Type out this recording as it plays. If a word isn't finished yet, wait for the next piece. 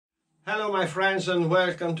Hello my friends and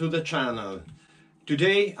welcome to the channel.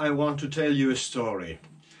 Today I want to tell you a story,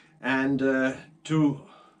 and to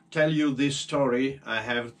tell you this story I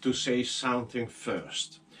have to say something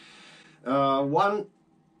first. One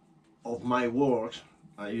of my works,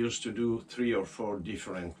 I used to do 3 or 4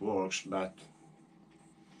 different works, but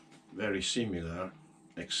very similar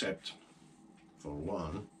except for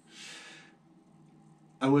one.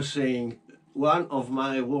 I was saying one of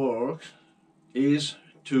my works is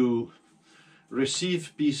to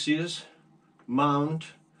receive pieces,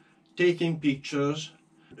 mount, taking pictures,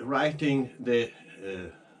 writing the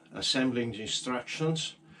assembling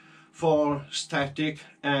instructions for static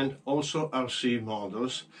and also RC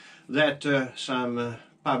models that some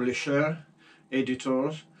publisher,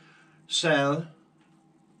 editors sell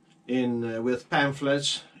in with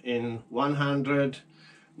pamphlets in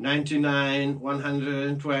 199,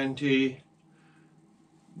 120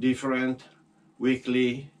 different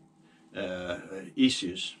weekly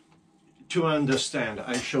issues. To understand,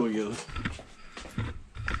 I show you.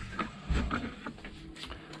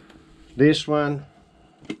 This one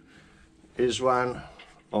is one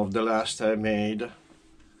of the last I made.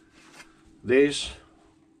 This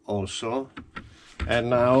also, and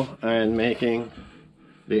now I'm making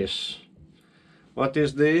this. What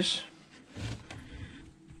is this?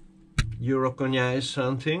 You recognize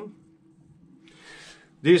something?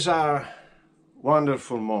 These are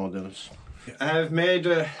wonderful models. I have made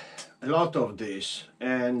a lot of this,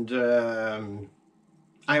 and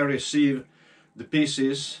I receive the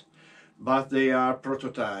pieces, but they are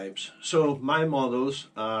prototypes. So my models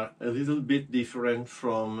are a little bit different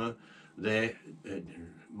from the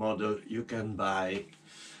model you can buy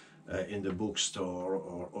in the bookstore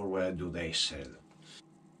or where do they sell.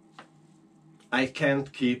 I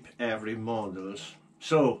can't keep every models,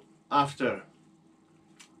 so after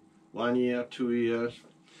 1 year, 2 years,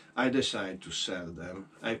 I decide to sell them.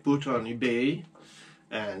 I put on eBay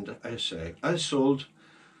and I say, I sold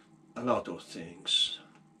a lot of things.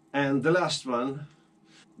 And the last one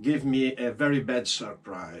gave me a very bad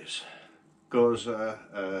surprise, because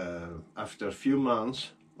after a few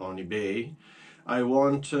months on eBay, I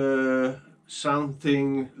want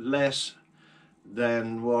something less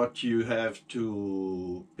than what you have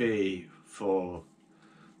to pay for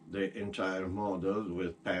the entire model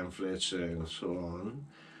with pamphlets and so on.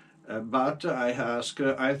 But I ask,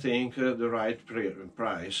 I think, the right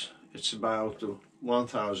price. It's about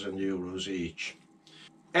 1,000 euros each.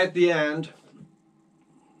 At the end,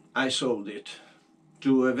 I sold it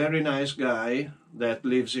to a very nice guy that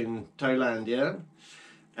lives in Thailand,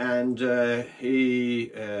 and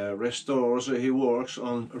he restores, he works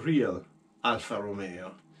on real Alfa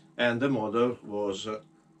Romeo, and the model was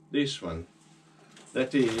this one.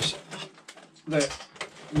 That is the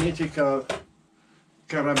mythical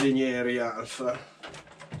Carabinieri Alfa.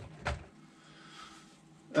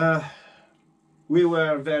 We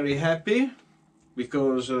were very happy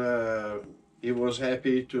because he was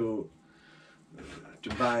happy to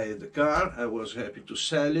buy the car. I was happy to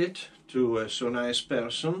sell it to a so nice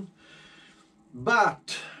person.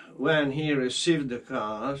 But when he received the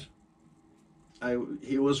car,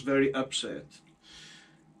 he was very upset.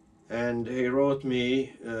 And he wrote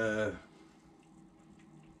me,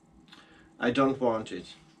 I don't want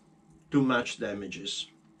it, too much damages.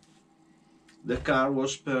 The car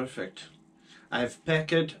was perfect. I've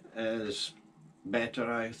packed it as better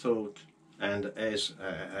I thought, and as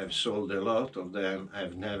I've sold a lot of them,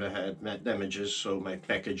 I've never had damages, so my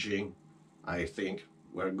packaging, I think,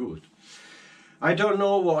 were good. I don't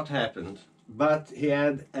know what happened, but he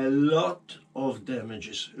had a lot of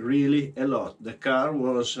damages, really a lot. The car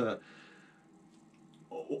was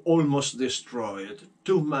almost destroyed,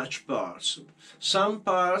 too much parts. Some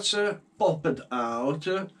parts popped out,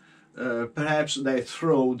 perhaps they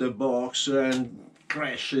throw the box and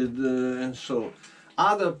crashed, and so.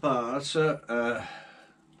 Other parts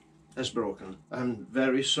has broken. I'm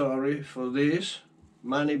very sorry for this,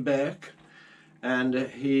 money back. And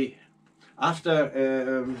he, after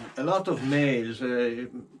a lot of mails,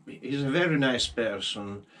 he's a very nice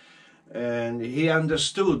person, and he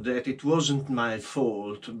understood that it wasn't my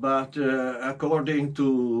fault, but according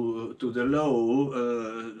to the law,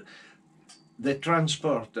 the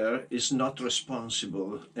transporter is not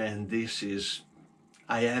responsible, and this is,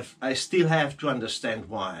 I still have to understand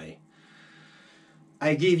why.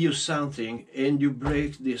 I give you something and you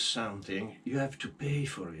break this something, you have to pay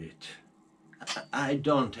for it. I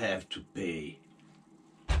don't have to pay.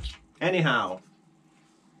 Anyhow,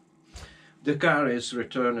 the car is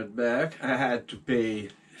returned back. I had to pay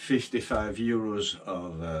 55 euros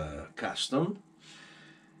of custom,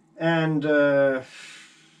 and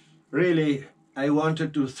really, I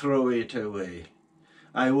wanted to throw it away.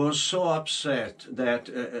 I was so upset that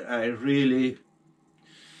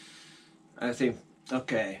I think,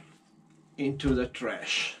 okay, into the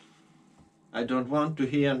trash. I don't want to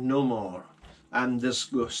hear no more. I'm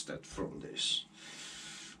disgusted from this.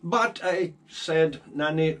 But I said,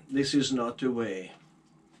 Nanny, this is not the way.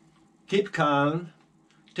 Keep calm,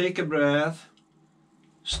 take a breath,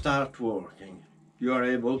 start working. You are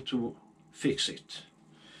able to fix it.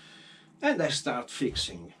 And I start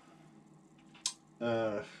fixing.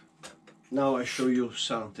 Now I show you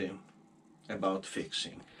something about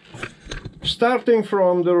fixing. Starting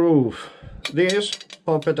from the roof, this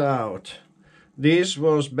popped out. This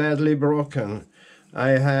was badly broken.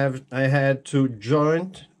 I had to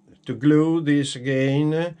glue this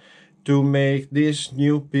again to make this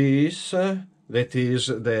new piece. That is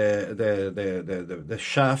the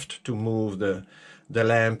shaft to move the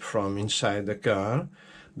lamp from inside the car.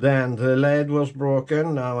 Then the LED was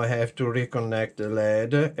broken. Now I have to reconnect the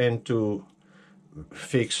LED and to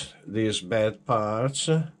fix these bad parts.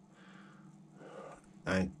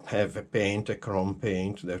 I have a chrome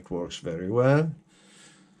paint that works very well.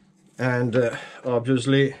 And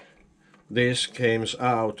obviously this comes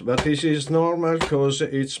out, but this is normal because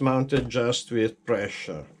it's mounted just with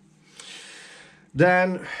pressure.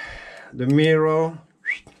 Then the mirror,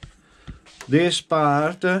 this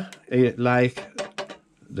part, like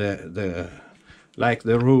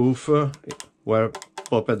the roof, were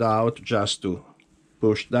popped out just to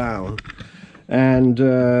push down, and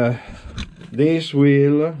this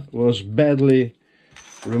wheel was badly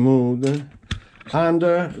removed.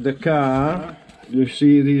 Under the car, you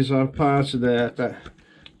see these are parts that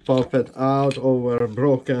popped out or were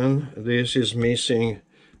broken. This is missing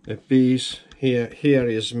a piece. Here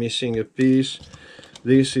is missing a piece.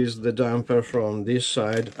 This is the damper from this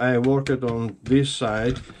side. I worked on this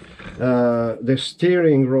side. The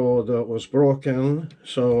steering rod was broken,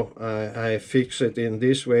 so I fix it in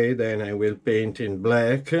this way. Then I will paint in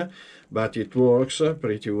black, but it works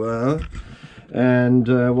pretty well. And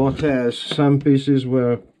what else? Some pieces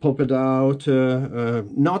were popped out,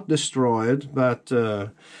 not destroyed, but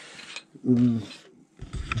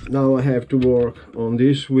now I have to work on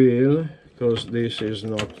this wheel because this is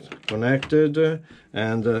not connected,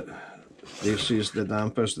 and this is the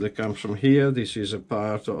dampers that come from here. This is a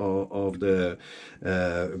part of the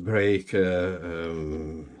brake,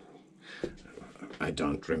 I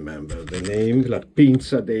don't remember the name, la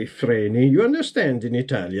pinza dei freni. You understand in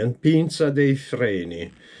Italian, pinza dei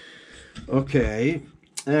freni. Okay,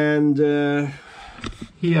 and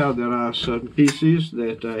here there are some pieces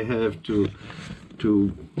that I have to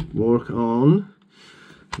work on.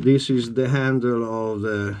 This is the handle of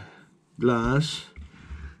the glass.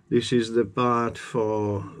 This is the part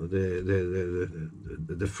for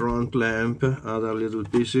the front lamp, other little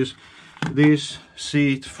pieces. This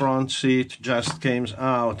seat, front seat, just came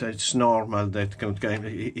out. It's normal that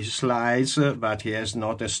he slides, but he has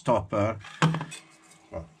not a stopper.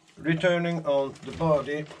 Well, returning on the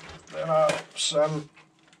body, there are some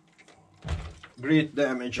great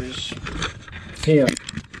damages. Here,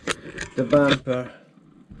 the bumper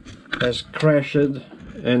has crashed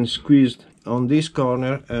and squeezed on this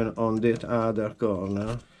corner and on that other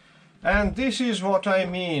corner. And this is what I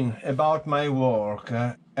mean about my work.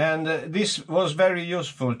 And this was very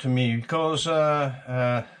useful to me because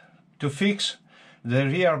to fix the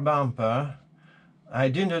rear bumper, I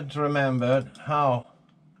didn't remember how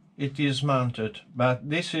it is mounted, but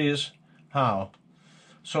this is how.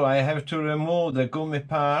 So I have to remove the gummy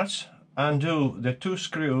parts, undo the two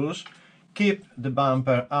screws, keep the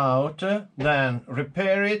bumper out, then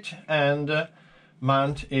repair it and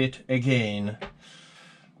mount it again.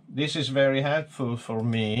 This is very helpful for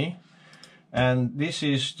me, and this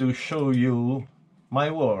is to show you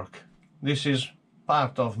my work. This is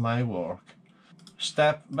part of my work,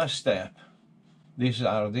 step by step. These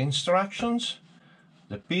are the instructions,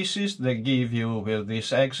 the pieces they give you with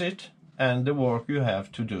this exit, and the work you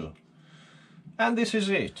have to do. And this is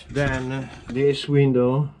it. Then this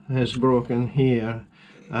window has broken here.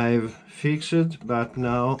 I've fixed it, but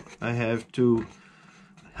now I have to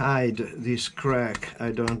hide this crack.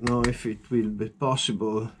 I don't know if it will be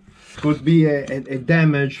possible. Could be a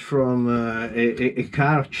damage from a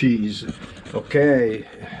car cheese. Okay,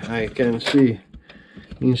 I can see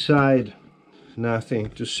inside, nothing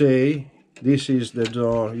to say. This is the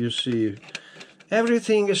door, you see.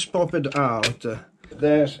 Everything is popped out.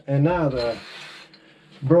 There's another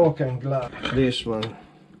broken glass, this one.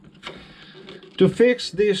 To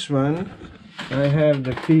fix this one, I have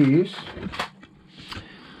the piece.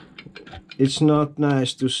 It's not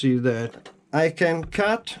nice to see that I can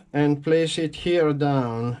cut and place it here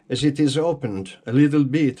down as it is opened a little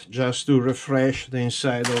bit just to refresh the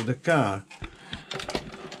inside of the car.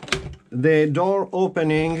 The door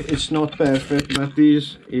opening is not perfect, but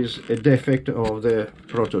this is a defect of the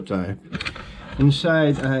prototype.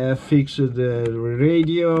 Inside I have fixed the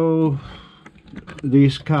radio,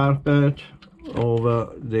 this carpet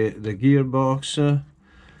over the gearbox,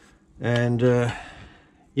 and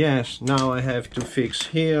yes, now I have to fix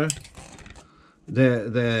here.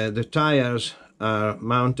 The tires are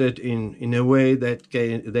mounted in a way that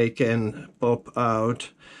they can pop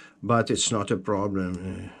out, but it's not a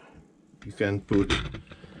problem. You can put,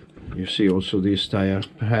 you see also these tires,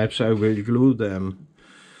 perhaps I will glue them.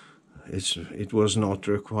 It was not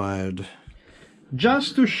required.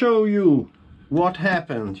 Just to show you what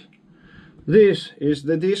happened, this is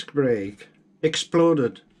the disc brake,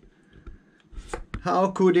 exploded.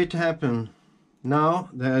 How could it happen? Now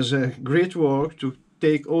there's a great work to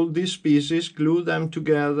take all these pieces, glue them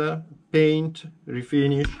together, paint,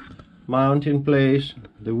 refinish, mount in place,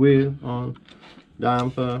 the wheel on,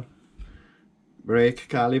 damper, brake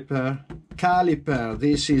caliper. Caliper,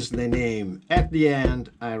 this is the name. At the end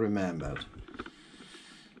I remembered.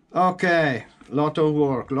 Okay, lot of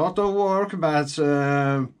work, but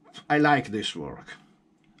I like this work.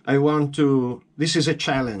 This is a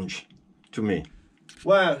challenge to me.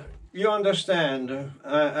 Well, you understand,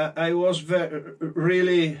 I was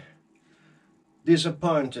really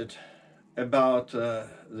disappointed about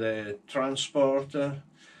the transport.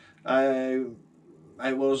 I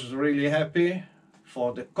was really happy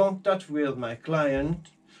for the contact with my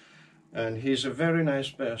client, and he's a very nice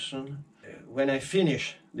person. When I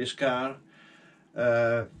finish this car,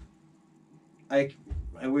 I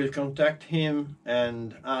will contact him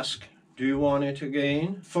and ask, do you want it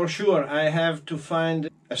again? For sure, I have to find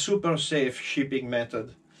a super safe shipping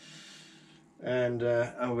method, and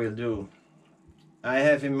I will do. I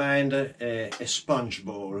have in mind a sponge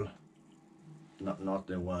bowl, not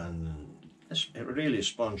the one, a really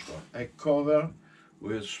sponge bowl. I cover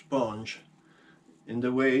with sponge in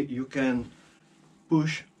the way you can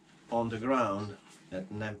push on the ground that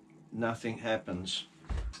nothing happens.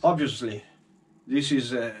 Obviously, this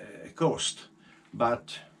is a cost,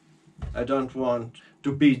 but I don't want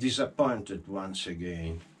to be disappointed once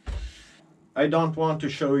again. I don't want to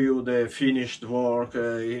show you the finished work,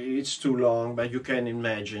 it's too long, but you can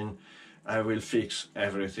imagine I will fix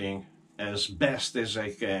everything as best as I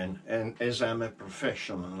can, and as I'm a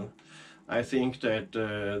professional, I think that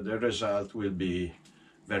the result will be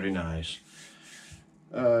very nice.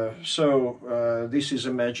 This is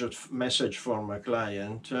a message for my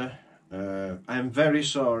client. I'm very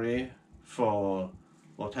sorry for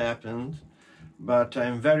what happened, but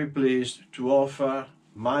I'm very pleased to offer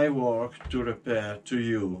my work to repair to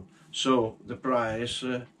you. So the price,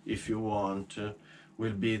 if you want,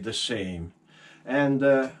 will be the same. And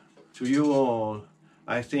to you all,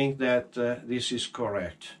 I think that this is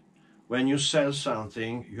correct. When you sell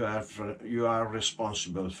something, you are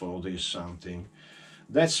responsible for this something.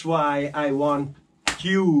 That's why I want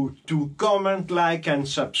you to comment, like and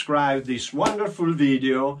subscribe this wonderful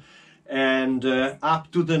video, and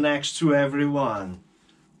up to the next to everyone.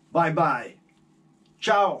 Bye bye.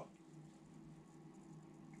 Ciao.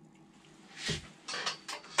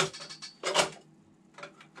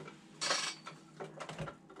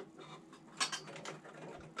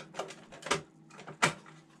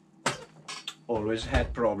 Always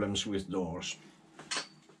had problems with doors.